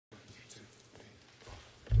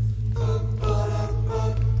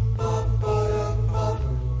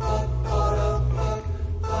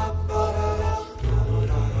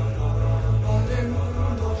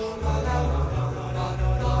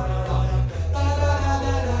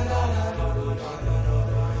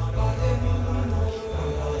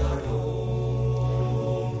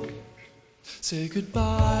Say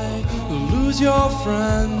goodbye, lose your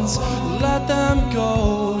friends, let them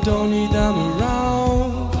go, don't need them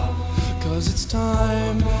around. Cause it's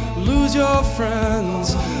time, lose your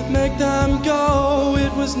friends, make them go.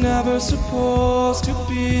 It was never supposed to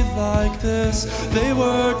be like this. They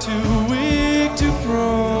were too weak, too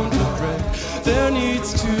prone to break. Their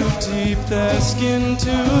needs too deep, their skin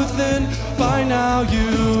too thin. By now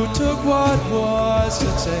you took what was to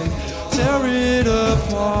take. Tear it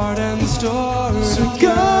apart and start so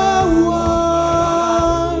again. Go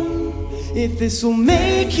on, if this will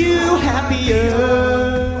make you happier.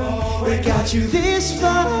 We got you this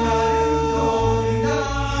far.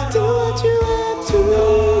 Do what you have to.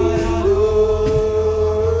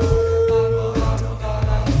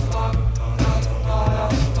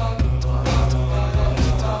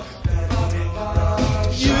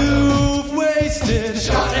 You've wasted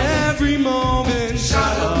every moment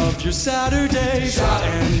of your Saturdays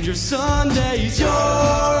and your Sundays.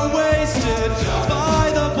 You're wasted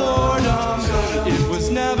by the boredom. It was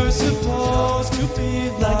never supposed to be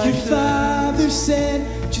Like your father said,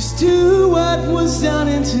 just do what was done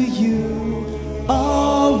into you.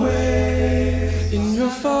 Always. In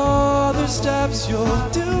your father's steps, you'll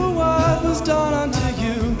do what was done unto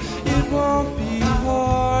you. It won't be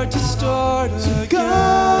hard to start again. Go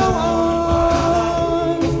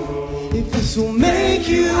on, if this will make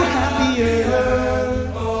you happier.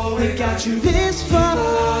 We got you this far.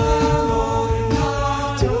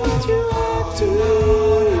 Do what you have to.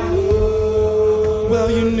 Well,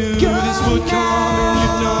 you knew this would come and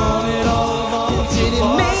you've known it all along. Did it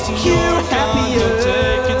make you happier? Don't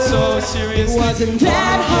take it so seriously. Wasn't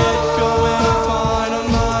that hard? Get going, I'm fine on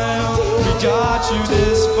my own. We got you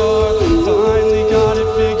this far, finally got it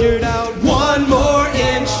figured out. One more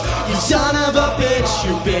inch, you son of a bitch.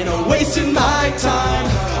 You've been wasting my time,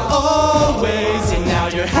 always. And now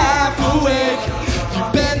you're half awake. You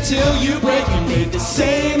bend till you break. You made the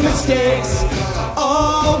same mistakes,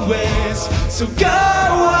 always. So go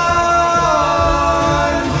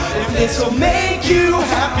on, if this will make you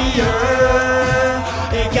happier.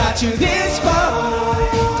 It got you this